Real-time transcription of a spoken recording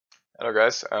Hello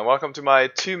guys, and welcome to my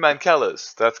two-man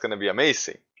Calus. That's gonna be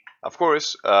amazing. Of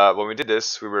course, when we did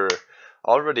this, we were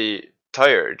already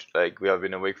tired. Like, we have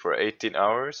been awake for 18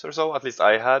 hours or so, at least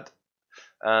I had.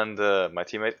 And my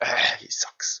teammate, he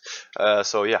sucks.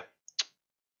 So yeah.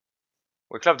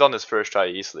 We could have done this first try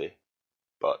easily.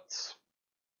 But,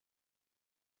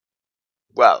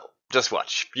 well, just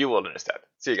watch. You will understand.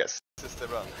 See you guys. This is the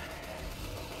run.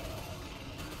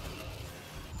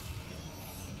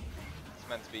 It's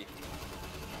meant to be.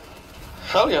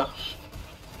 Hell yeah.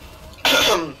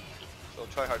 So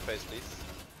try hard face, please.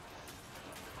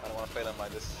 I don't want to fail on my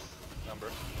this number.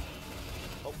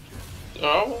 Oh.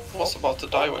 I was about to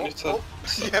die when you said.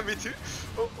 Yeah, me too.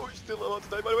 Oh, still about to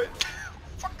die, by the way.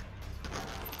 Fuck.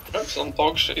 I have some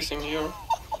dog chasing your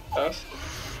ass.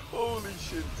 Holy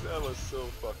shit, that was so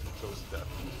fucking close to death.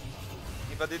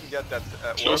 If I didn't get that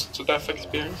Close orb, to death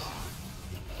experience.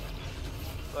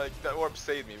 like, that orb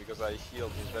saved me because I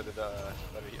healed his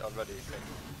already thing.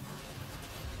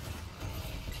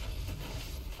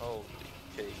 Holy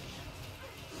cake.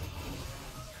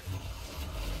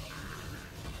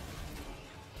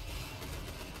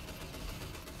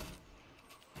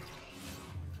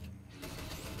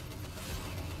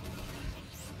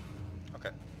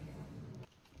 Okay.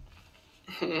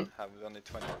 Have only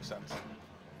 20%.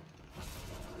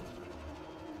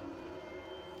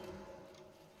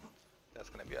 That's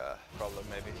gonna be a problem,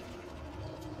 maybe.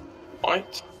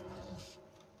 Might.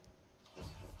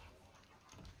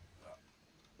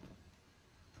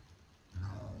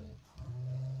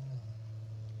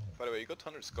 By the way, you got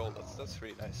 100 skull. That's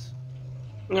really nice.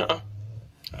 Yeah.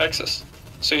 Access.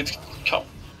 So it come.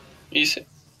 Easy.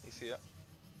 Easy, yeah.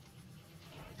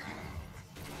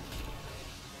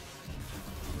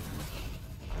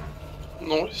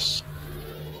 Noise.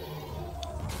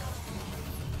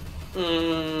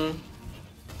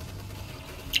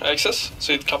 Access.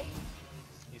 So it come.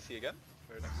 Easy again.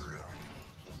 Very nice.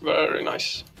 Very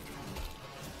nice.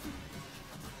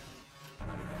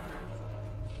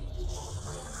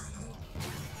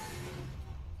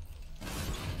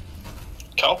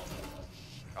 Cow.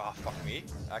 Ah, fuck me.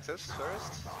 Access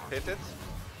first. Hit it.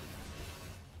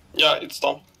 Yeah, it's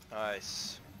done.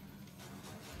 Nice.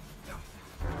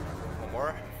 One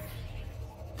more.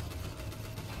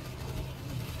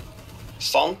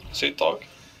 Stun. Sweet dog.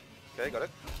 Okay, got it.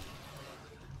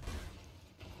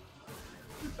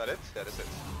 Is that it? Yeah, that's it.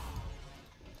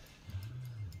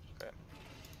 Okay.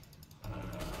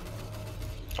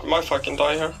 I might fucking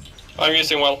die here. I'm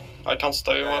using well. I can't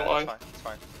stay Yeah, while it's fine. It's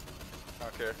fine. I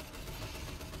don't care.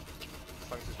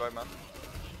 As long as it's right, man.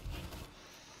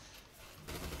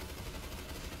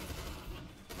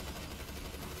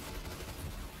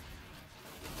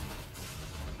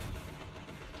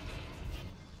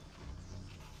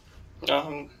 Yeah,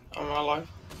 I'm alive.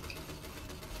 Me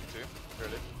too.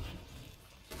 Really.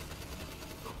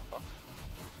 Fuck.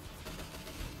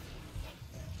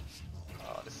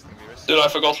 Ah, this is gonna be risky. Dude, I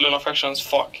forgot Luna Factions.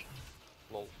 Fuck.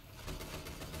 Lol.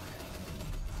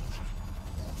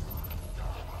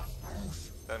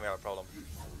 Then we have a problem.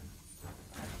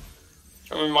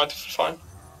 And we might be fine.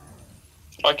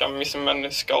 Like, I'm missing many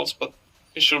skulls, but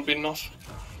it should be enough.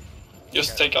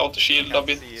 Just take out the shield a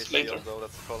bit See his later. shield, though,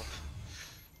 that's the problem.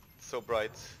 It's so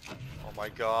bright. Oh my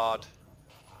god.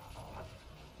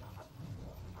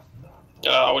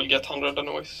 Yeah, I will get 100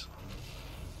 anyways.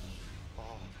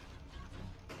 Oh.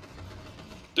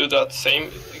 Dude, that same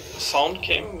sound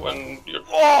came when you're...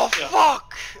 Oh, yeah.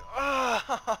 fuck!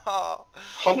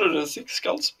 106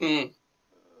 skulls? Damn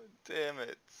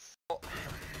it. Oh.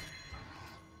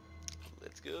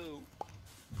 Let's go.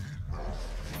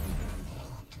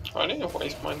 I didn't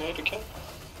waste my nade again.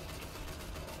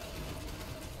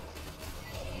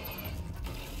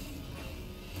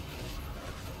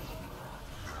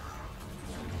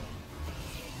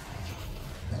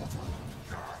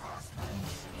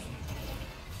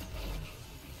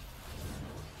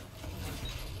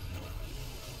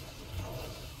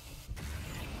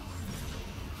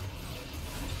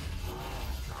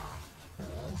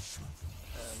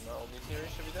 And all Mutineer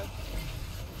should be dead.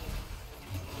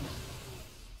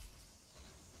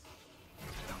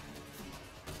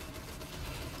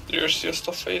 There's just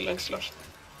a phalanx left.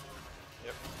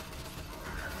 Yep.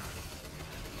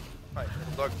 Right,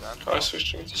 little dog man. Try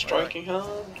switching to striking hand.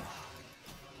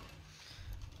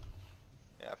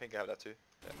 Yeah, I think I have that too.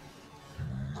 Yeah.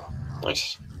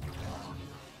 Nice.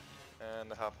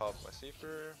 And I have half my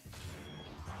sleeper.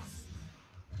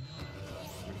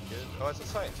 Pretty good. Oh, it's a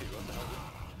sign too, what the hell?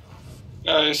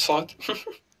 Yeah, I saw it.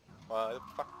 Why the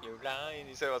fuck you lying?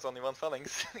 You said it was only one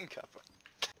phalanx. Kappa.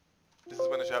 This is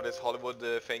when I should have this Hollywood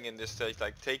thing and just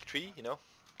like take 3, you know?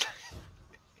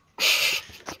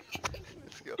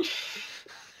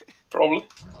 Probably.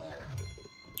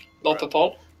 Not at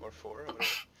all. Or 4, or whatever.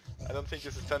 I don't think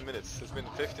this is 10 minutes. It's been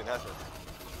 15, hasn't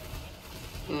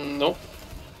it? Nope.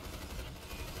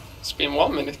 It's been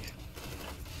 1 minute.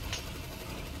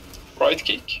 Right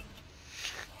kick.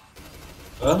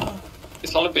 Huh?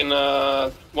 It's only been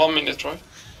 1 minute, right?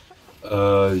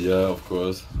 Yeah, of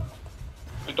course.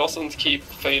 It doesn't keep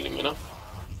failing, you know.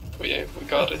 We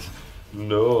got it.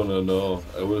 No.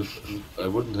 I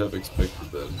wouldn't have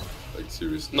expected that. Like,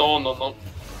 seriously. No. At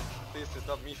least it's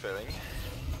not me failing.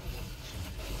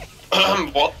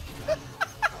 What?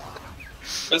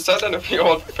 Who said anything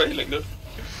about failing, dude?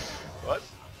 What?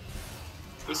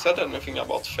 Who said anything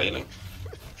about failing?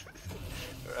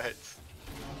 Right.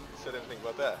 You said anything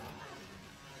about that?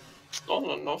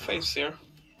 No face here.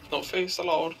 No face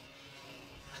allowed.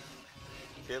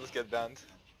 Calus get banned.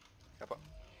 Kappa.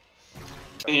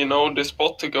 You know the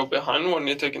spot to go behind when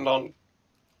you're taking down.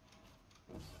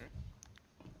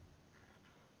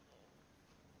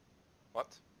 What?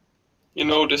 You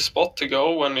know the spot to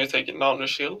go when you're taking down the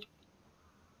shield?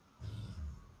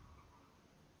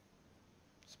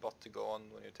 Spot to go on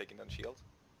when you're taking down shield?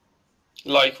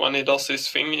 Like when he does his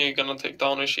thing, you're gonna take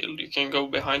down a shield. You can go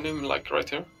behind him, like right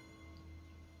here.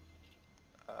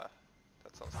 That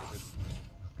sounds stupid.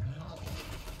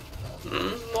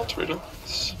 Not really.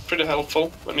 It's pretty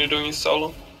helpful when you're doing it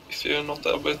solo, if you're not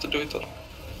able to do it at all.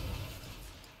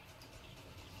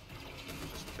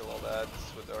 Just kill all the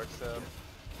ads with the arc staff.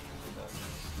 And then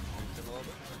shoot them a little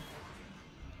bit.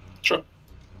 Sure.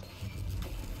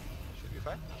 Should be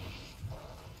fine.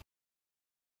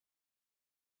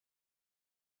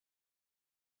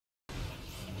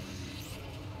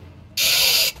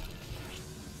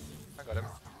 I got him.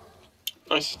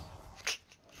 Nice.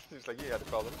 Seems like he had the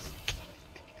problems.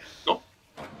 No.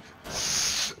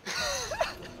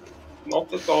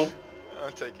 Not at all.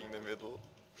 I'm taking the middle.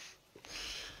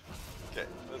 Okay,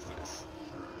 let's do this.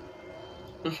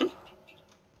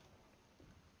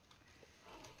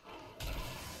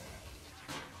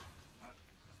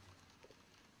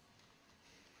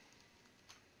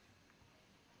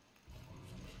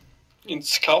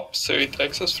 It's cup, so it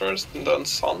access first and then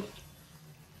sun.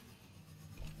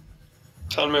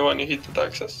 Tell me when you hit the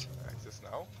access. Access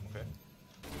now, okay.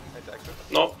 Hit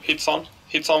access. No, hit sun.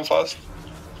 Hit sun fast.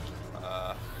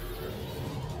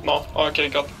 No, okay,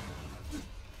 got it.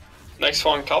 Next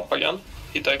one, cup again.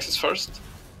 Hit access first.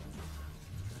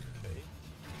 Okay.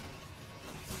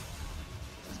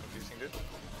 That's confusing, dude.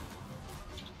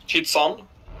 Hit sun.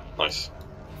 Nice.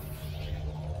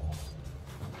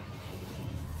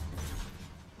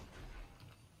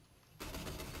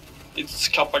 It's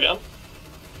cup again.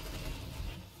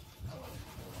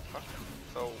 Fuck.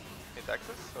 So, hit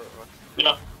access or what?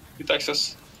 Yeah, hit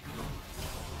access.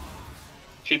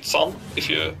 Hit sun if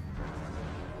you.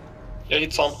 Yeah,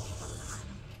 hit sun.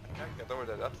 I can't get over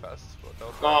there that fast, but that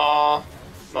was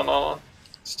No.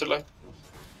 It's too late.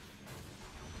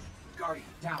 Guardian,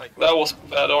 down. like, That was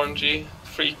bad RNG.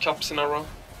 3 cups in a row.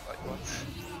 like what?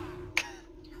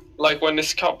 Like when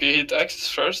this cup you hit X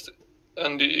first,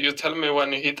 and you tell me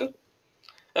when you hit it.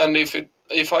 And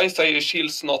if I say the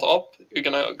shield's not up, you're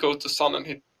gonna go to sun and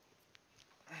hit.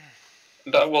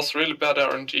 That was really bad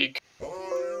RNG.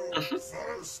 Are you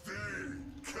thirsty?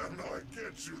 Can I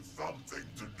get you something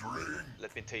to drink?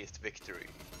 Let me taste victory.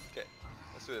 Okay,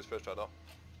 let's do this first try though.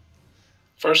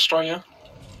 First try, yeah.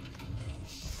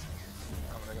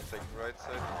 I'm gonna take the right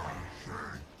side.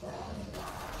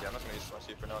 Okay, I'm not gonna use my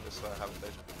sheep for now, just have it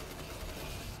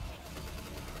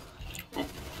there.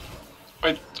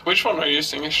 Wait, which one are you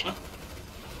using actually?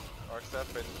 Arc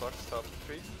staff, bait box, top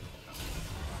 3.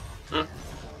 Hmm.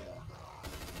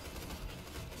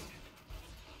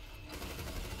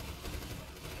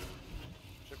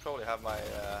 Should probably have my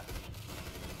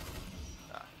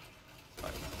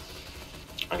fine.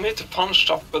 I need to punch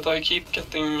up, but I keep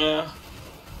getting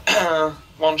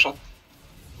one shot.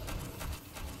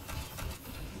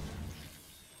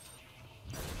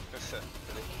 Just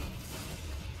really.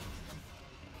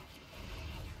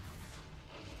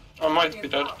 I might be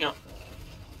dead, yeah.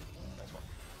 Nice one.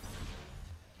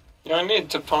 Yeah, I need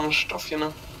to punch stuff, you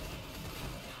know.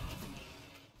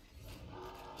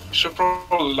 Should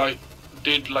probably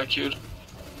did like you.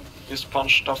 Just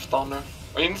punch stuff down there.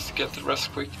 I need to get the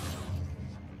rest quick.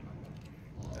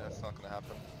 Yeah, it's not gonna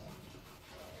happen.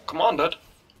 Come on, Dad.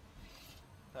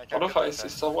 I can't Otherwise, get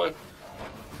it's a wipe.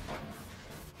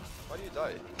 Why do you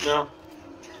die? Yeah.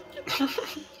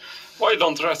 Why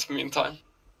don't rest me in time?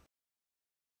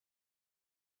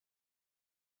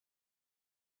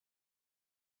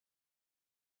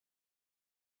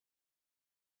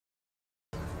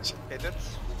 Hit it.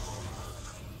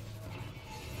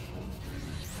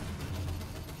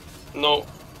 No,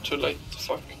 too late.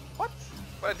 Fuck. What?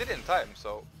 Well, I did it in time,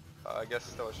 so I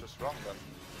guess that was just wrong then.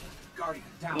 Guardian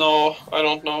down. No, I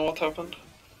don't know what happened.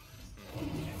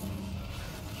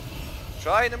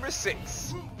 Try number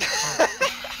 6.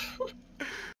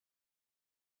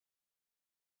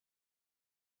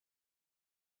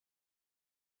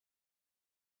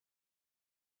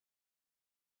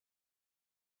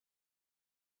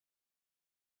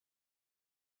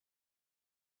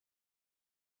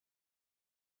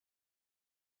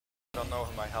 I don't know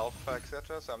my health,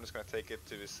 etc. So I'm just gonna take it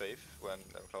to be safe when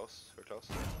I'm close. We're close.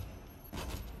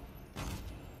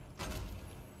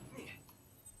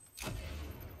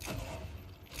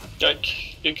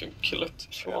 Yike, you can kill it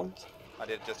if you want. I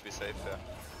did it just to be safe. Yeah.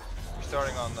 We're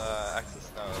starting on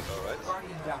Axis now, though, right?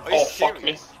 Guardian down. Are you Oh, fuck me.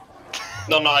 serious?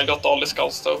 No, I got all the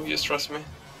scouts though, you stress me.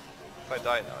 If I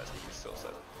die now, I think he's still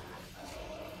set.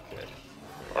 Okay.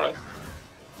 Alright.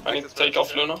 I need to take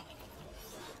off Luna.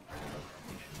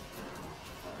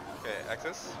 Okay,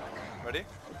 Axis. Ready?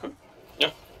 Yeah.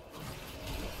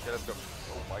 Okay, let's go.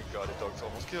 Oh my god, the dogs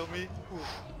almost killed me.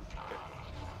 Okay.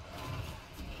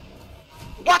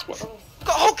 What?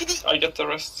 How can he? I get the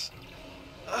rest.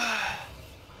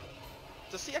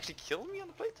 Does he actually kill me on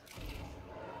the plate?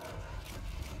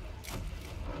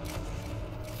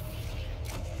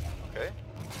 Okay.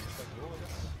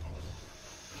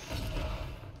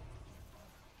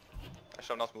 I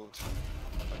shall not move.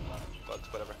 But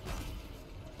whatever.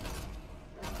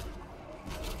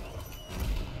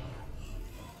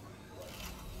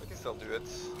 We can still do it.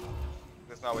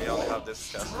 Because now we only have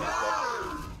this cast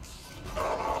left.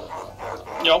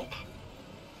 Jump.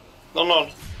 No.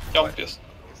 Jump, Wait. yes.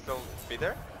 Can still be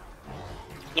there?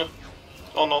 Yeah.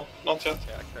 Oh no, not yet.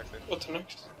 Yeah, exactly. What's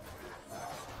next?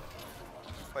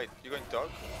 Wait, you're going dog?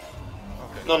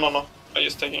 Okay. No. I'm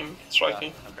just taking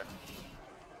striking. Yeah, okay.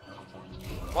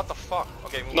 What the fuck?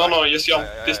 Okay, move No, back. just jump.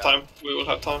 Yeah, This yeah. time we will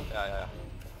have time. Yeah.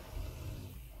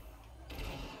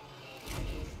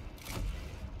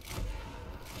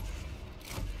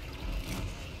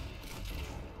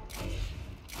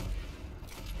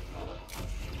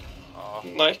 Oh,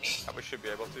 Nice. we should be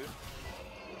able to.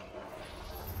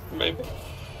 Maybe.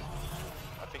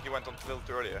 I think you went on tilt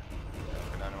earlier.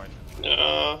 Okay,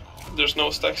 anyway. There's no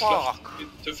stacks Fuck.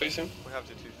 left to face him. We have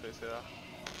to two-face, yeah.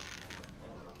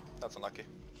 That's unlucky.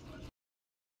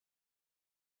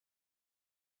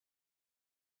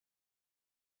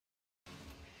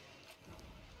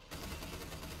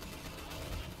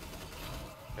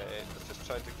 Okay, let's just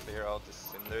try to clear out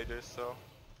this invaders, so.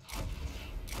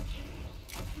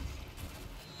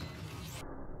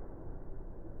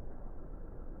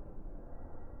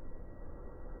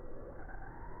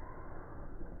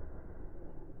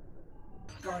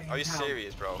 Guardian Are you down.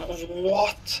 serious, bro?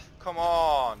 What? Come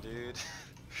on, dude.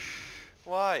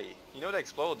 Why? You know they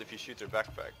explode if you shoot their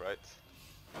backpack, right?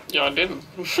 Yeah, I didn't.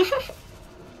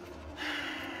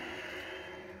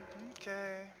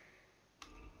 Okay.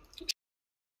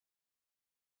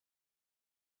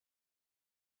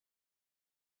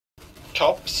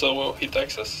 Cup, so we'll hit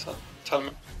access. Tell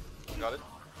me. Got it?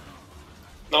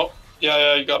 No.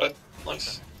 Yeah, you got it.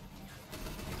 Nice.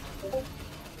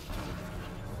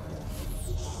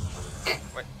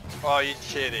 Wait. Oh, you're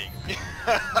kidding.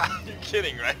 You're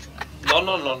kidding, right? No.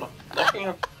 Nothing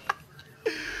happened.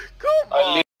 Come I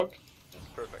on! leave.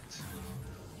 Perfect.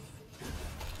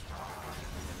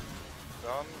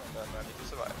 Done, and then I need to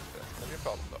survive. That's gonna be a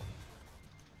problem,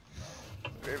 though.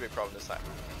 Very big problem this time.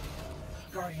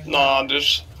 Guardian Nah,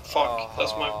 there's... Fuck,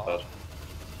 that's my Oh. bad.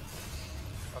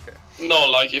 Okay. No,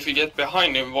 like, if you get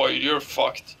behind him, boy, you're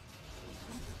fucked.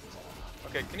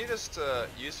 Okay, can you just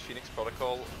use Phoenix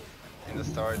Protocol in the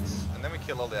start, and then we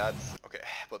kill all the ads? Okay,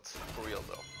 but for real,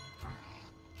 though.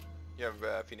 You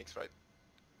have Phoenix, right?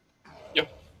 Yep.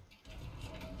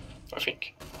 I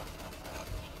think.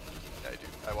 Yeah, I do.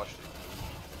 I watched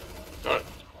it. Alright.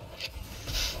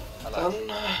 I like it.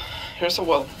 Then, here's a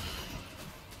well.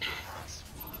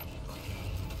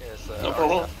 Here's, No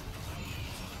problem.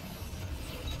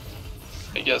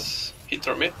 I guess hit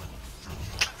or mid.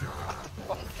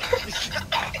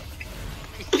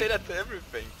 You say that to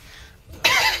everything.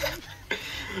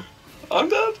 I'm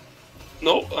dead.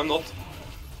 No, I'm not.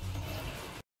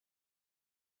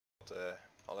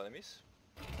 All enemies?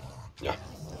 Yeah.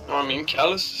 I mean,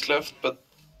 Calus is left, but...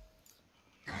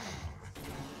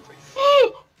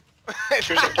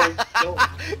 Here's a dog. No.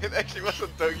 It actually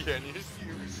wasn't Doug here, and you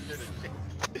were scared of me.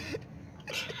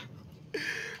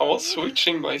 I was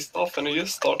switching my stuff and he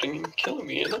just starting killing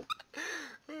me, you know?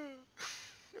 I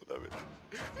love it.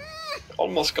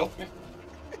 Almost got me.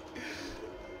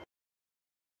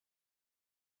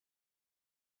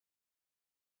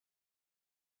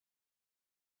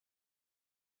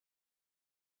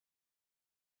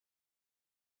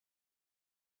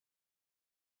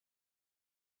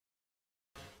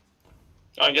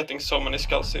 I'm getting so many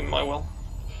skulls in my well.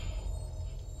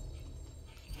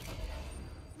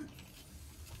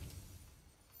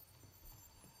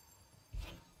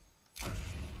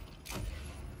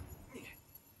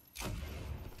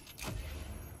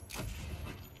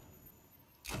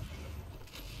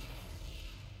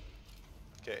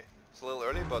 Okay, it's a little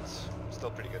early, but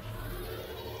still pretty good.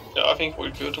 Yeah, I think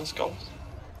we're good on skulls.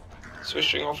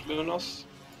 Switching off Lunas.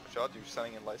 Shot, you're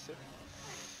standing in lights here.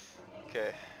 Okay,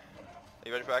 are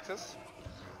you ready for access?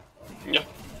 Yeah.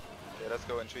 Okay, let's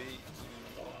go in 3, 2...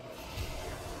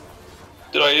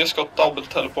 Dude, I just got double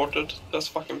teleported. That's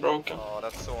fucking broken. Oh,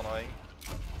 that's so annoying.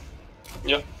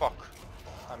 Yeah. Fuck.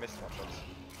 I missed one shot.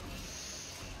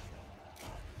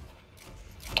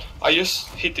 I just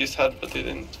hit his head, but it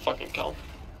didn't fucking count.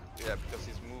 Yeah, because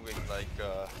he's moving like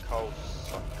a cow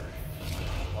sucker.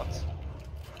 What?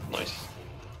 Nice.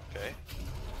 Okay.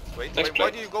 Wait, Next wait, why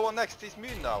plate. do you go on next? He's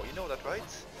immune now, you know that, right?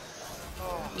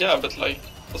 Oh. Yeah, but like,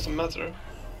 doesn't matter.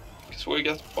 Because we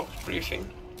get box briefing.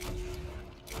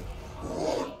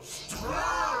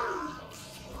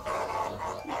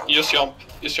 Just jump.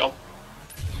 Just jump.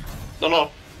 No,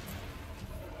 no.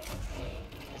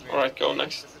 Alright, go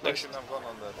next. This is Next. I've gone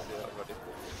on that already.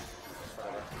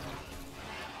 Whatever.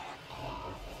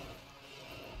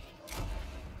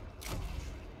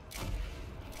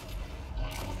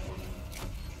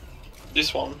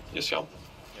 This one. Just jump.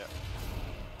 Yeah.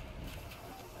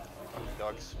 Fucking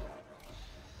dogs.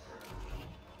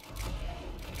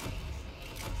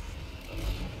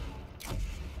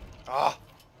 Ah!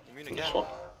 Immune again. This one.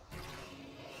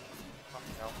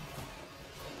 Fucking hell.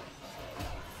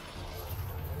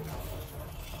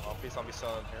 Oh, please don't be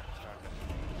silent here.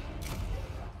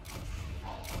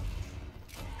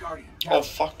 Guardian Oh down.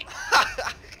 fuck.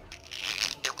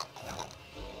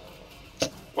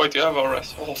 Wait, you have a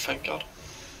rest. Oh, thank god.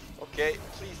 Okay,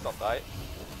 please don't die.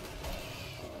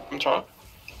 I'm trying.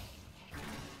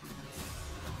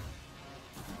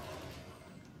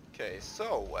 Okay,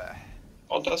 so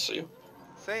Oh, that's you.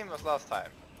 same as last time,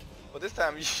 but this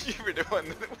time you were the one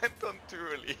that went on too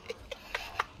early.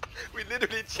 We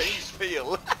literally changed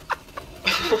feel.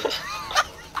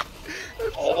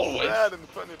 It's so Always. sad and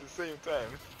funny at the same time.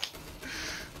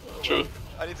 Oh, True.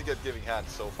 I need to get giving hand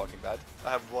so fucking bad.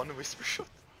 I have one whisper shot.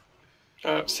 I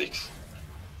have 6.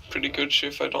 Pretty good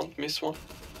if I don't miss one.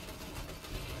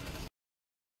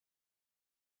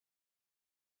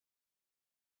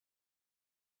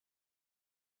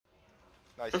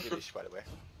 Nice finish, by the way.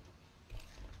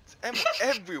 It's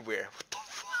everywhere. What the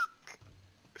fuck?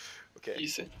 Okay.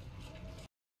 Easy.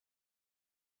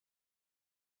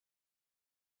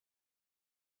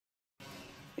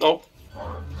 Nope.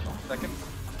 Second.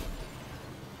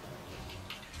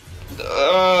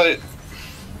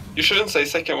 You shouldn't say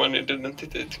second when you didn't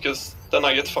hit it, because then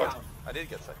I get fucked. I did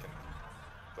get second,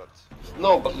 but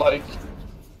No, but like,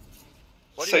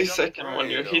 Why do say you jump second when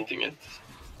early, you're though? hitting it.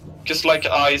 Because like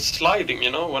I sliding,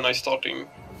 you know, when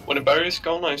the barrier is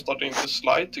gone, I'm starting to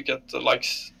slide to get like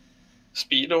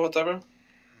speed or whatever.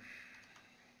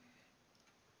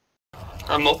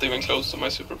 I'm not even close to my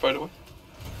super, by the way.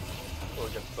 we'll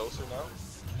get closer now.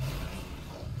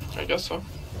 I guess so.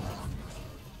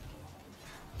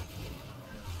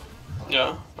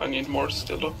 Yeah, I need more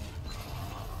still though.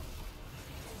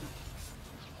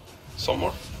 Some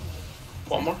more.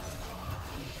 One more.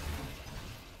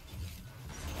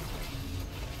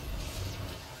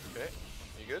 Okay,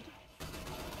 you good?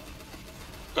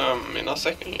 In a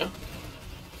second, yeah.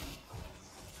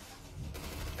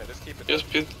 Okay, let's keep it. Just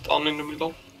put it on in the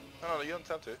middle. No, no, you don't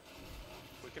have to.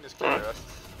 We can just clear Alright. the rest.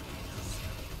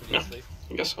 Pretty Yeah. easily.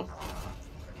 I guess so.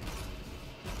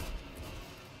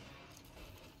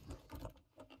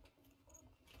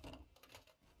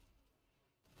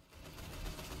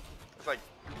 There's like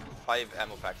 5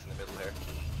 ammo packs in the middle here.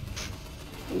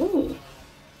 Ooh.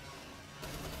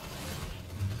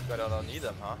 But I don't need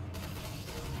them, huh?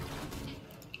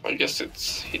 I guess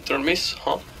it's hit or miss,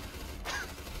 huh?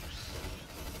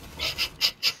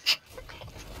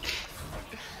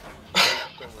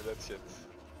 Done with that shit.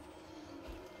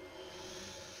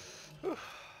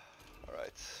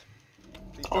 Alright.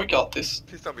 Please Oh, we got this.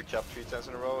 Please don't be capped 3 times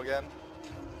in a row again.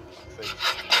 Fuck's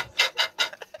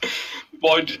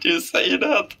Why did you say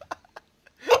that?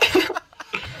 sake.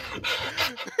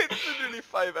 It's literally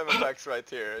 5 ammo packs right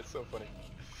here. It's so funny.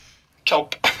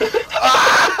 Chop. Okay,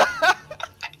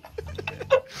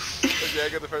 I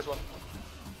got the first one.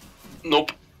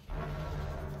 Nope.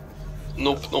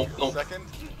 Nope, nope, nope. Second.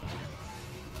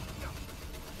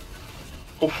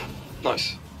 Oof.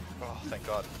 Nice. Oh, thank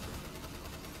God.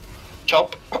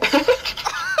 Chop.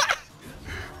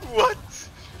 What?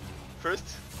 First?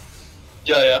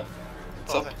 Yeah, yeah.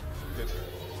 It's up. Good.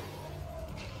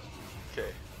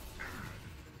 Okay.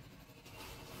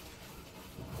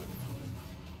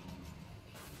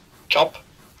 Chop.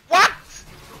 What?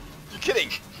 You kidding?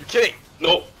 You kidding?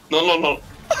 No. No, no, no.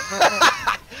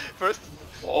 First.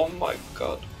 Oh my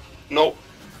god. No.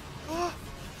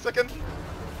 Second.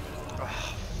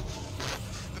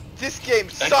 This game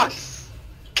sucks!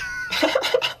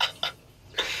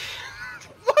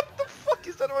 What the fuck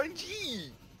is that RNG?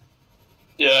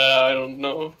 Yeah, I don't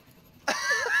know.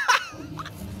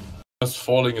 Just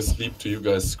falling asleep to you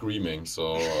guys screaming,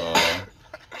 so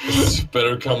you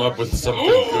better come up with something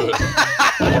good.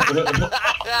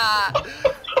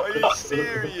 Are you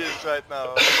serious right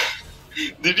now?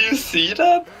 Did you see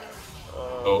that?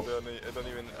 Oh. I don't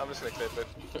even. I'm just gonna clip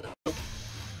it.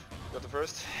 Got the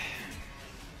first.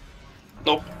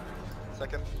 Nope.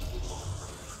 Second.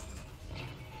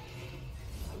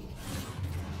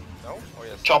 No? Oh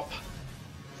yes. Chop.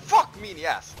 Fuck me in the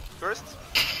ass. First.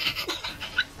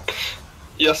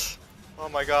 Yes. Oh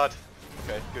my god.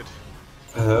 Okay, good.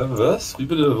 Was? Wie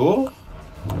bitte, wo?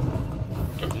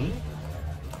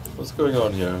 What's going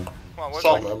on here? Come on, what's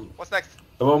Son. next? What's next?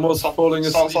 I'm almost falling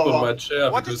asleep Son. on my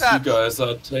chair What is because you that? guys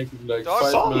are taking like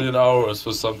Dog? 5 million hours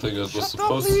for something that was Shut up,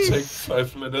 supposed to please. take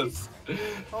 5 minutes.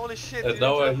 Holy shit. And you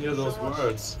now I interrupted hear me so those much.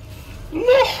 words. No.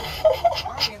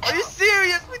 Are you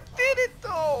serious? We did it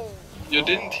though! You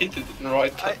didn't hit it in the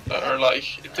right time, or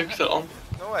like it took too long.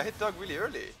 No, I hit Doug really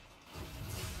early.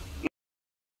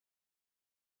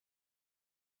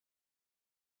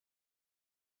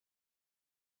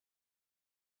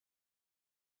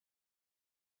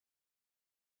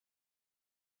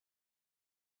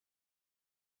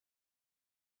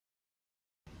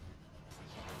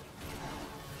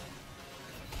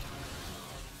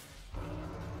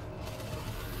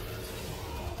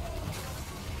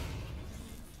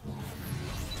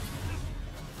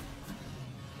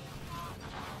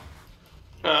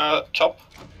 Chop.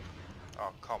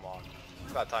 Oh, come on.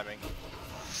 Bad timing.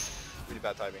 Really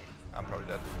bad timing. I'm probably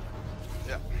dead.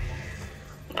 Yeah.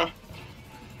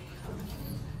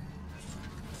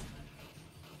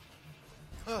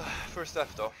 First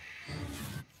F though.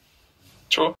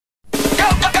 True.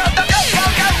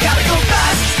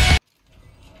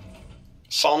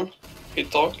 Sun.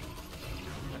 Hit dog.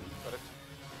 Got it.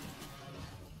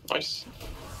 Nice.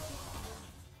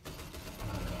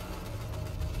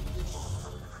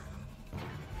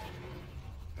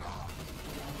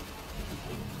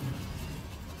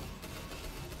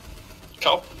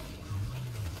 Chop.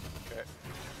 Okay.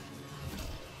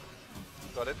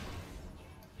 Got it.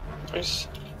 Nice.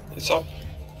 It's up.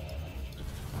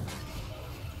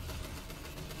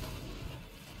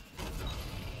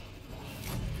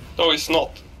 No, it's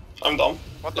not. I'm dumb.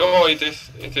 What the- Oh, it is.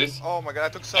 It is. Oh my god, I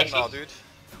took sun now, Actually- dude.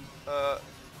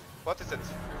 What is it?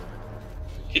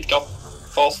 Hit cap.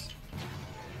 Fast.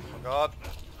 Oh my god.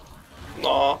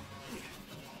 Nah.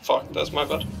 Fuck, that's my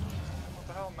bad. What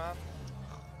the hell, man?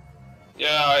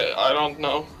 Yeah, I don't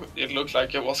know. It looked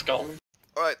like it was gone.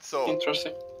 Alright, so.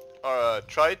 Interesting.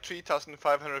 Try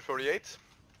 3548.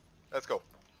 Let's go.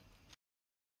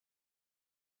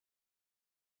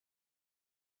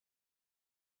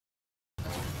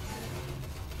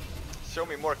 Show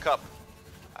me more cup.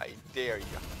 I dare you.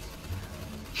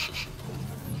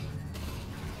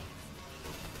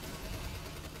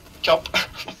 Cap.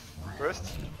 First,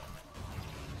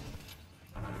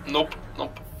 Nope.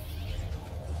 Nope.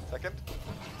 second.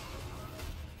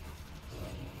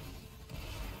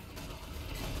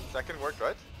 Second worked,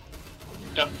 right?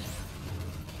 Yeah.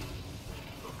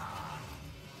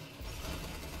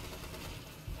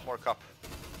 More cup.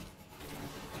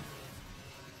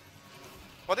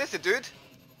 What is it, dude?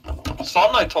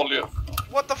 Sun, I told you.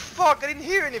 What the fuck? I didn't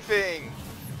hear anything!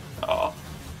 Ah.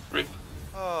 Rip.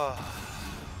 Oh,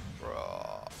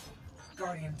 bro.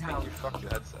 Guardian You down. fuck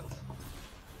your headset.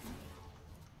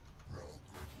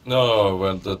 No,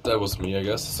 well, that was me, I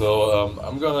guess. So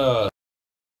I'm gonna.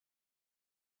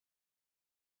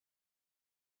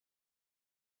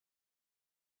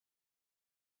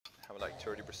 Have like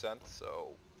 30%, so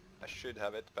I should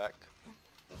have it back.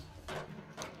 If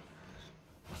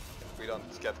we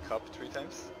don't get cup 3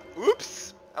 times.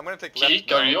 Oops! I'm gonna take left Geek,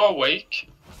 now. are you awake?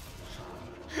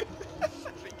 I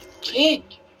think it's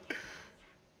Geek!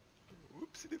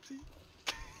 Oopsie doopsie.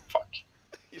 Fuck.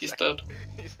 He's dead.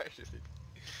 He's actually sleeping.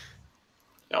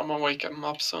 Yeah, I'm gonna wake him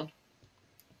up soon.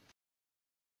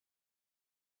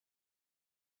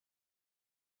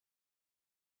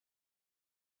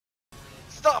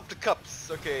 Stop the cups!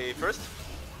 Okay, first.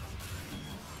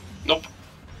 Nope.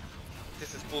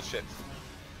 This is bullshit.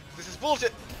 This is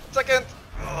bullshit! Second!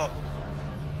 Oh.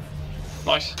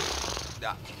 Nice.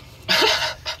 Yeah.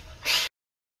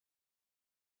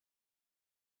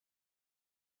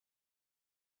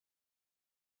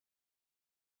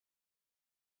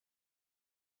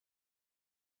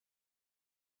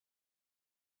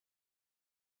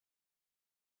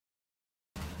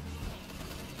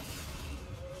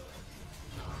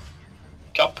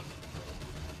 Cup.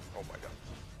 Oh my god.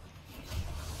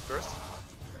 First,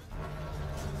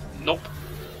 Nope.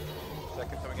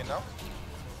 second coming in now.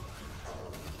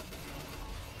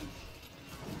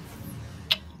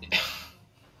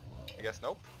 I guess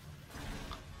nope.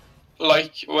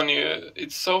 Like when you,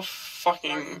 it's so Guardian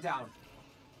fucking. down.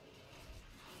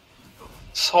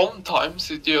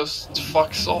 Sometimes it just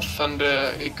fucks off and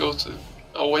it goes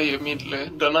away immediately.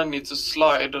 Then I need to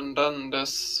slide, and then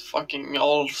there's fucking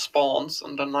all spawns,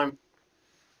 and then I'm.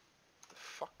 The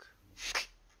fuck?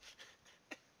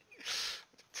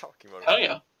 Talking about Hell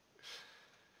yeah.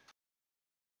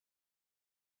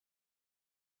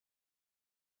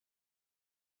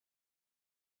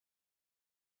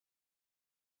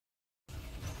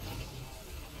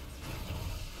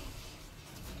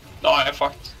 No, I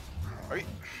fucked. Are you?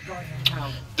 Guardian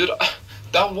down. Dude,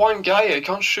 that one guy, I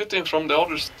can't shoot him from the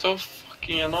other, it's so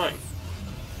fucking annoying.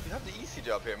 You have the easy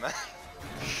job here, man.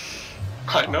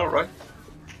 I know, right?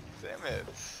 Damn it.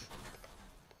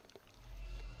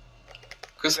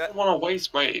 Because I don't want to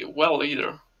waste my well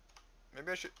either.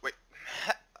 Maybe I should wait.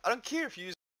 I don't care if you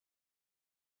use.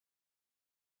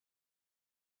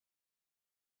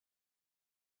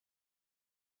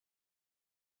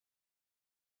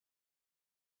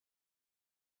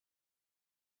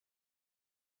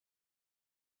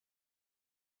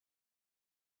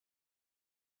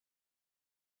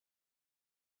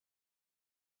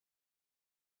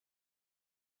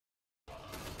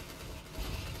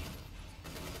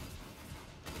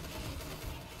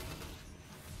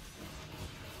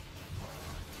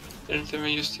 Didn't even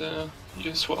use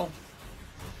well.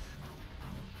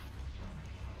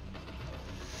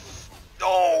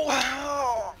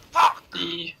 Oh! Fuck!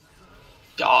 He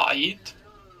died.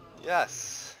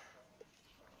 Yes.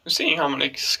 You're seeing how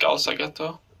many skulls I get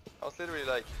though. I was literally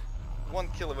like 1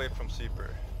 kill away from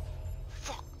super.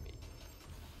 Fuck me.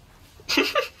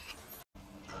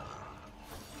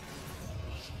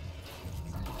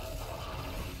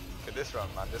 Okay, this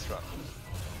run, man, this run.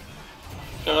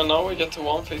 Now we get to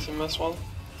one face him as well.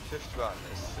 5th run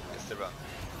is the run.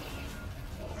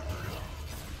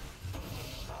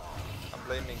 I'm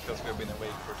blaming because we've been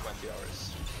awake for 20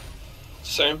 hours.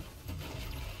 Same.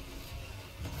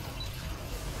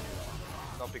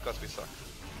 Not because we suck.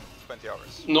 20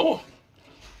 hours. No.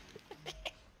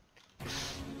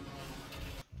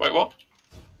 Wait, what?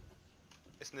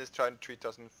 Isn't this trying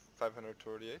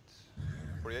 3,548?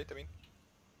 48, I mean.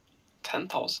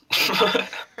 10,000.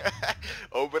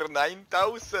 Over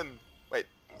 9,000! Wait,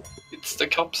 It's the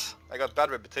cups. I got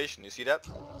bad reputation, you see that?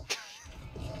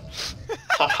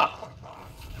 Haha.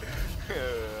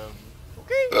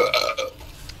 Okay.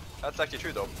 That's actually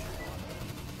true though.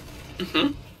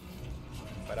 Mhm.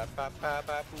 But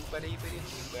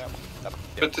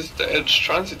it's the edge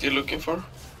transit you're looking for.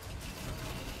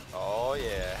 Oh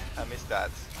yeah, I missed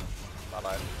that. My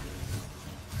life.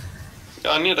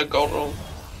 Yeah, I need a gold roll.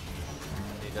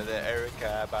 Needed the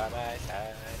Erica by my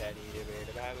side. I need a bit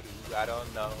of Babadoo. I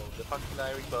don't know the fucking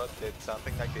lyric, but it's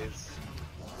something like this.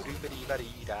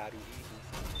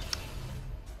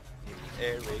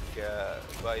 Erica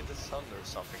by the sun or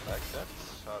something like that.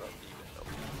 I don't even know.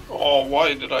 Oh,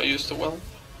 why did I use the well?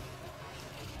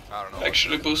 I don't know.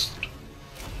 Actually boosted.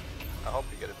 I hope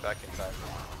you get it back in time.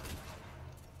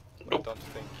 But Nope. I don't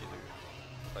think you do.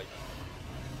 Like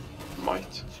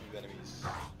Might. 2 enemies.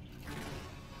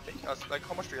 Like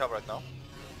how much do you have right now?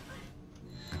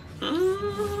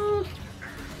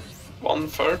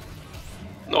 1/3.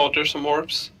 No, there's some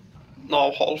orbs.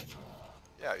 No, half.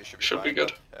 Yeah, you should be Should fine, be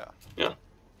good. Yeah. Yeah.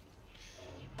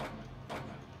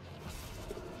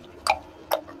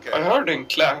 Okay. I heard him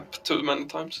clap too many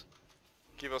times.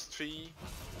 Give us 3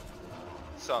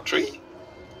 suns. 3?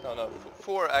 No,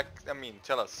 4 I mean,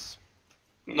 tell us.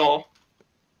 No.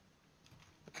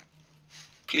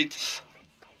 Please.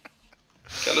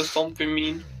 Calus, don't be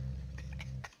mean.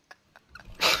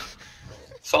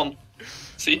 Son.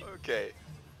 See? Okay.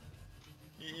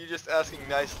 You're just asking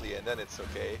nicely and then it's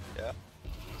okay, yeah?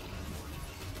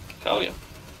 Hell yeah.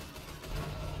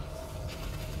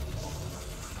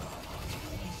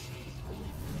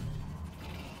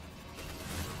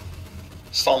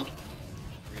 Son.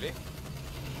 Really?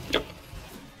 Yep.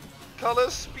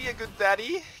 Calus, be a good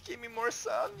daddy. Give me more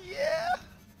sun, yeah!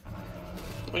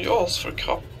 Men jag asked for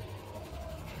cup.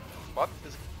 What?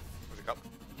 Was it cup?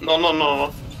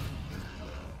 No.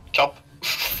 Cup.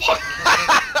 Fuck.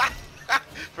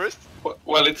 First?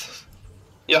 Well, it's...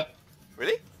 Yeah.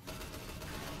 Really?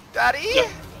 Daddy? Yeah.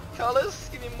 Calus,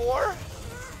 give me more?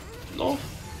 No.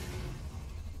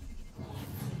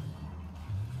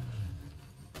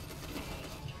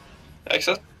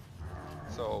 Exit.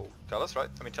 So, Calus, right?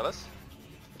 I mean, Calus?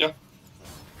 Yeah.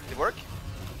 Did it work?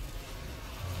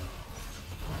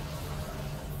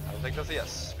 I don't think that's a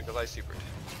yes, because I supered.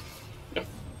 Yeah.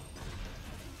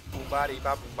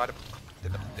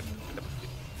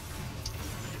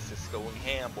 This is going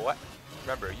ham, boy.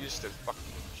 Remember, use the fucking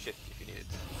shit if you need it.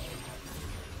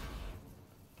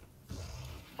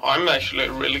 I'm actually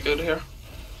really good here.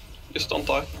 Just don't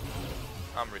die.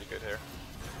 I'm really good here.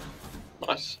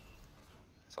 Nice.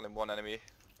 It's only one enemy.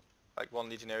 Like one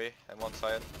legionary and one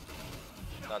scion.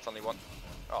 No, it's only one.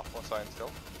 Oh, one scion still.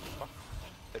 Fuck.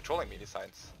 They're trolling me, these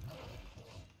scions.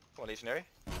 Come on, legionary.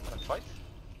 Let's fight.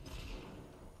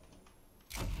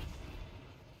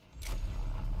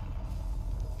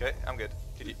 Okay, I'm good.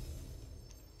 GG.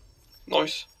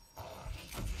 Nice.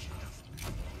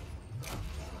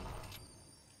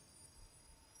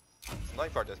 The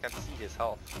annoying part is I can't see his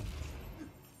health.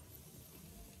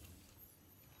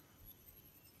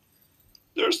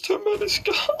 There's too many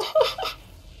scars.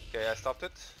 Okay, I stopped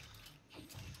it.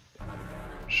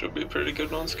 Should be pretty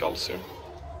good on skulls here.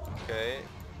 Okay.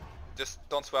 Just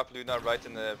don't swap Luna right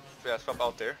in the... Yeah, swap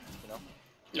out there, you know.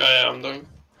 Yeah, I'm doing.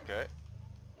 Okay.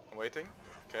 I'm waiting.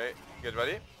 Okay, get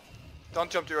ready. Don't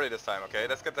jump too early this time, okay?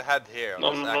 Let's get the head here on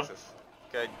No, this no, no. axis.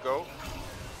 Okay, go.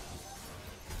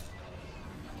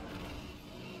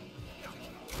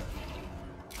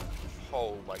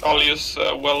 Oh my god. I'll use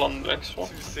well on the next one.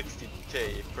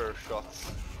 260k per shot.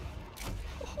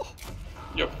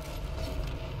 Yep.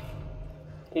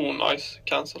 Oh, nice.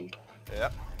 Cancelled. Yeah.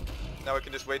 Now we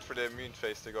can just wait for the immune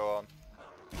phase to go on.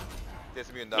 It's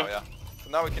immune now, Yeah. yeah. So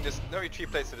now we can just... Now we have 3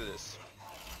 plays to do this.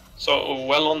 So,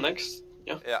 well on next.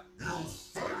 Yeah. Yeah.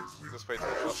 Just wait for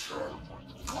the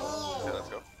shot. Okay, let's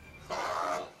go.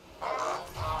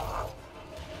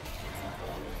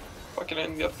 Fucking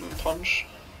ain't getting punch.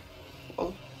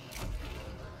 Well.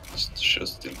 Should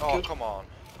still be Oh, good. come on.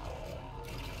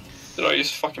 Did I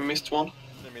just fucking missed one?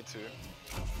 Yeah, me too.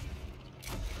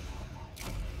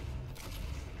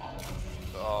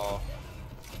 Oh.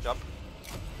 Jump.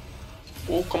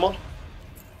 Oh, come on.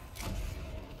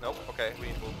 Nope, okay, we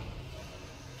need to move.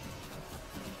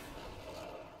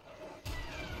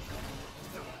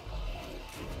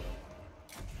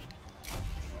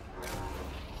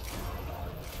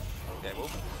 Okay,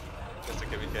 move. Just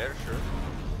okay, we care, sure.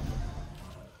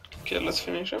 Okay, let's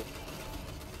finish him.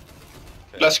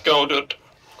 Okay. Let's go, dude.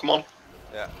 Come on.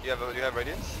 Yeah, you have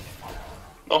radiance?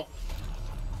 No.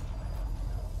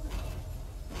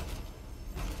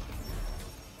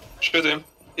 Shoot him.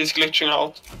 He's glitching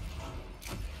out.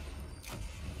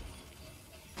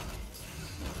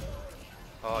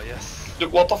 Oh, yes.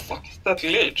 Dude, what the fuck is that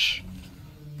glitch?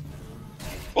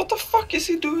 What the fuck is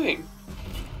he doing?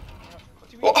 What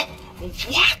do you mean?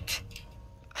 What?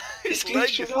 He's His leg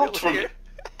glitching is out still from me. here.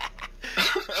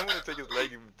 I'm gonna take his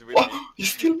leg with me. What?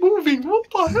 He's still moving. What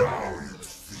the hell?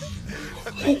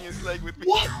 I'm taking his leg with me.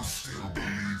 What?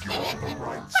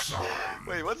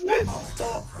 Wait, what's this?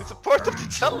 It's a part of the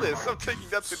chalice. I'm taking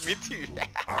that with me too.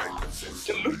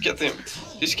 Dude, look at him.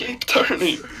 He's keep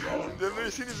turning. I've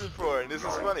never seen this before, and this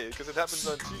is funny because it happens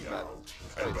on Team Man.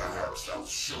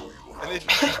 And it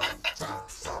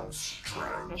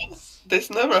This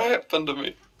never happened to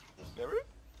me. never.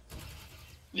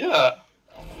 Yeah.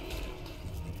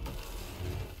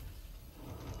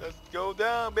 Let's go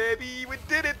down, baby. We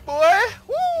did it, boy.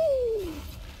 Woo!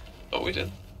 Oh, we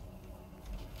did.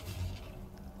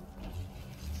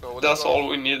 So what's That's going on? all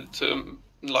we needed to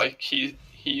like he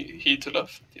to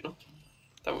left, you know.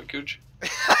 Then we're good.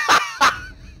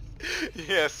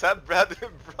 Yeah, Sad Brad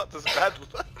brought us bad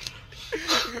luck.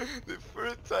 The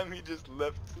first time he just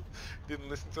left, didn't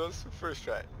listen to us, first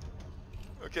try.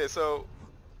 Okay, so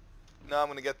now I'm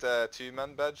gonna get the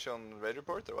 2-man badge on raid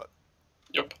report or what?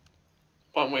 Yup.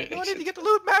 One way Oh, I need to exit. get the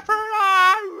loot mapper!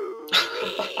 Ah!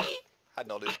 Had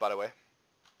no loot, by the way.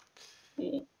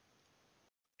 Ooh.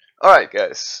 Alright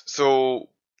guys, so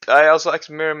I also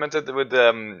experimented with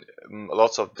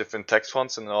lots of different text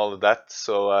fonts and all of that,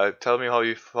 so tell me how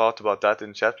you thought about that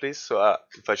in chat please, so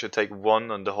if I should take one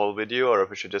on the whole video or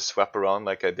if I should just swap around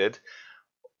like I did.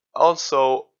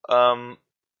 Also, what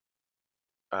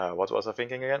was I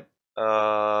thinking again?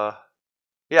 Yeah,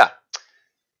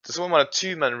 does someone want a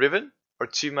 2-man Riven or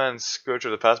 2-man Scourge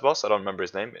of the Past boss? I don't remember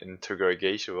his name, in Turgor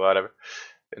Gage or whatever,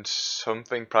 in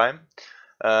something Prime.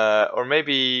 Or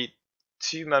maybe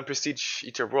 2-man Prestige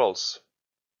Eater of Worlds.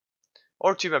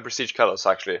 Or 2-man Prestige Calus,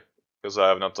 actually. Because I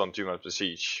have not done 2-man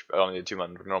Prestige. I only did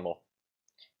 2-man normal.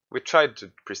 We tried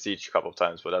to Prestige a couple of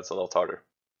times, but that's a lot harder.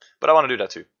 But I want to do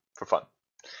that too, for fun.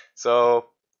 So,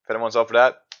 if anyone's up for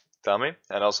that, tell me.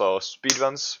 And also,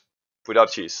 speedruns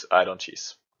without cheese. I don't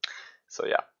cheese. So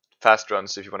yeah, fast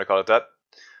runs if you want to call it that.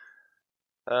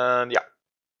 And yeah.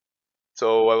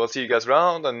 So I will see you guys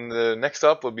around, and the next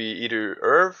up will be either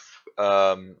Earth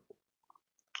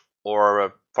or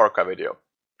a Far Cry video.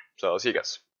 So I'll see you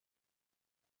guys.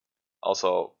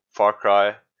 Also, Far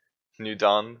Cry New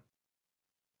Dawn.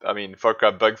 I mean, Far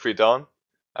Cry Bug Free Dawn.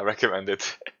 I recommend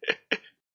it.